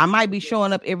 I might be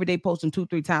showing up every day, posting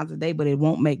 2-3 times a day, but it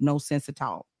won't make no sense at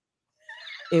all.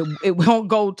 It won't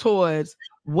go towards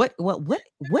what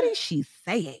is she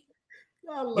saying?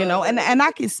 And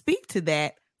I can speak to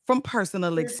that from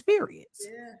personal experience.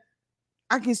 Yeah.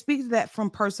 I can speak to that from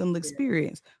personal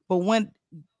experience. But when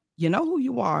you know who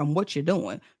you are and what you're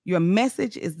doing, your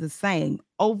message is the same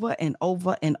over and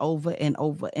over and over and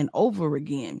over and over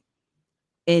again.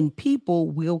 And people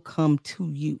will come to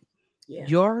you,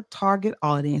 your target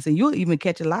audience. And you'll even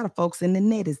catch a lot of folks in the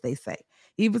net, as they say.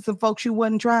 Even some folks you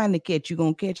wasn't trying to catch, you're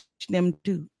going to catch them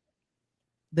too.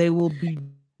 They will be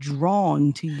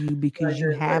drawn to you because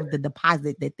you have the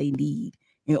deposit that they need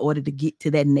in order to get to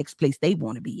that next place they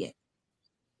want to be at.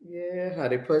 Yeah, how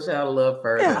they push out a little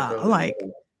further. Yeah,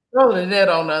 throw the net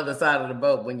on the other side of the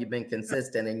boat when you've been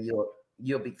consistent, and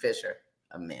you'll be fisher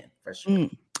of men for sure.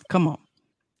 Come on,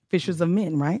 fishers of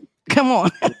men, right? Come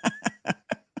on.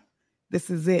 This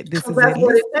is it. That's what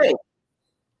it takes.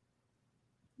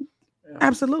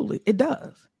 Absolutely, it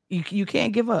does. You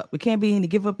can't give up. It can't be any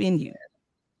give up in you.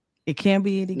 It can't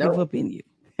be any give up in you.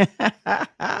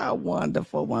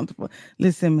 Wonderful, wonderful.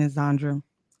 Listen, Ms. Zondra,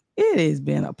 it has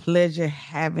been a pleasure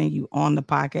having you on the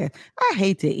podcast. I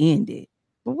hate to end it,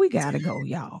 but we gotta go,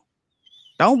 y'all.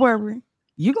 Don't worry.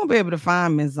 You're going to be able to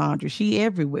find Ms. Zondra. She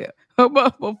everywhere.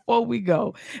 But before we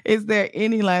go, is there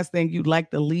any last thing you'd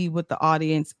like to leave with the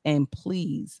audience? And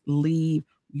please leave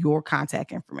your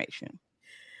contact information.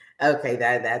 Okay,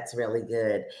 that's really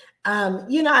good.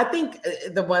 I think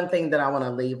the one thing that I want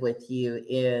to leave with you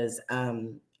is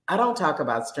I don't talk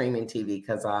about streaming TV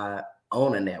because I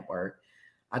own a network.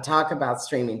 I talk about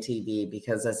streaming TV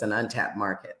because it's an untapped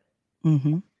market.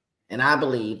 Mm-hmm. And I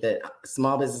believe that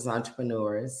small business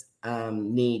entrepreneurs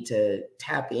need to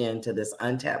tap into this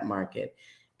untapped market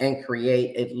and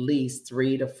create at least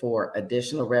 3 to 4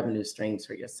 additional revenue streams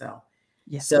for yourself.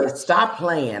 Yes. So stop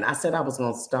playing. I said I was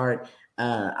going to start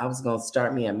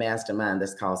me a mastermind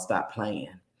that's called Stop Playing.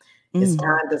 Mm-hmm. It's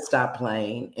time to stop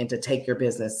playing and to take your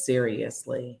business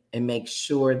seriously and make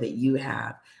sure that you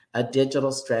have a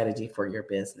digital strategy for your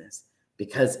business.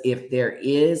 Because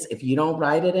if you don't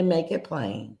write it and make it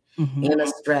plain, in a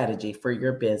strategy for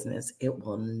your business, it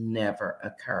will never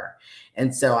occur.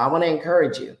 And so I want to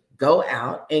encourage you, go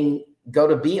out and go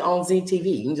to Be On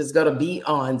ZTV. You can just go to Be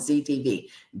On ZTV,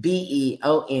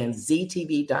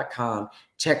 BEONZTV.com.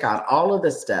 Check out all of the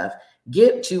stuff.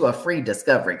 Get you a free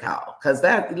discovery call, because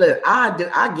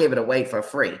I give it away for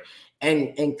free.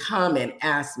 And come and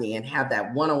ask me and have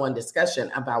that one-on-one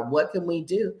discussion about what can we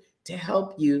do to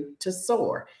help you to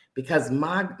soar. Because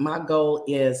my goal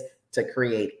is to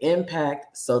create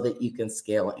impact so that you can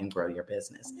scale and grow your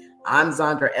business. I'm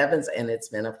Zondra Evans, and it's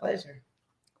been a pleasure.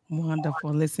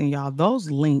 Wonderful. Listen, y'all,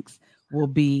 those links will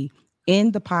be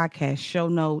in the podcast show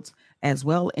notes, as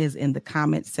well as in the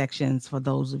comment sections for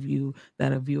those of you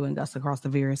that are viewing us across the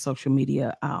various social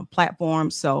media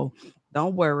platforms. So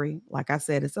don't worry. Like I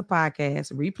said, it's a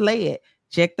podcast. Replay it,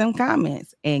 check them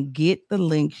comments, and get the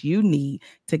links you need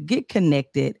to get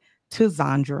connected to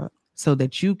Zondra, so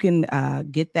that you can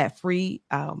get that free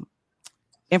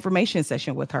information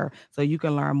session with her, so you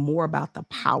can learn more about the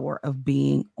power of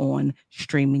being on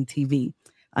streaming TV.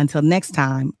 Until next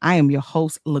time, I am your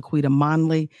host, LaQuita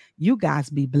Monley. You guys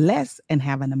be blessed and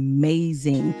have an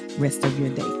amazing rest of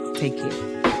your day. Take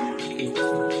care.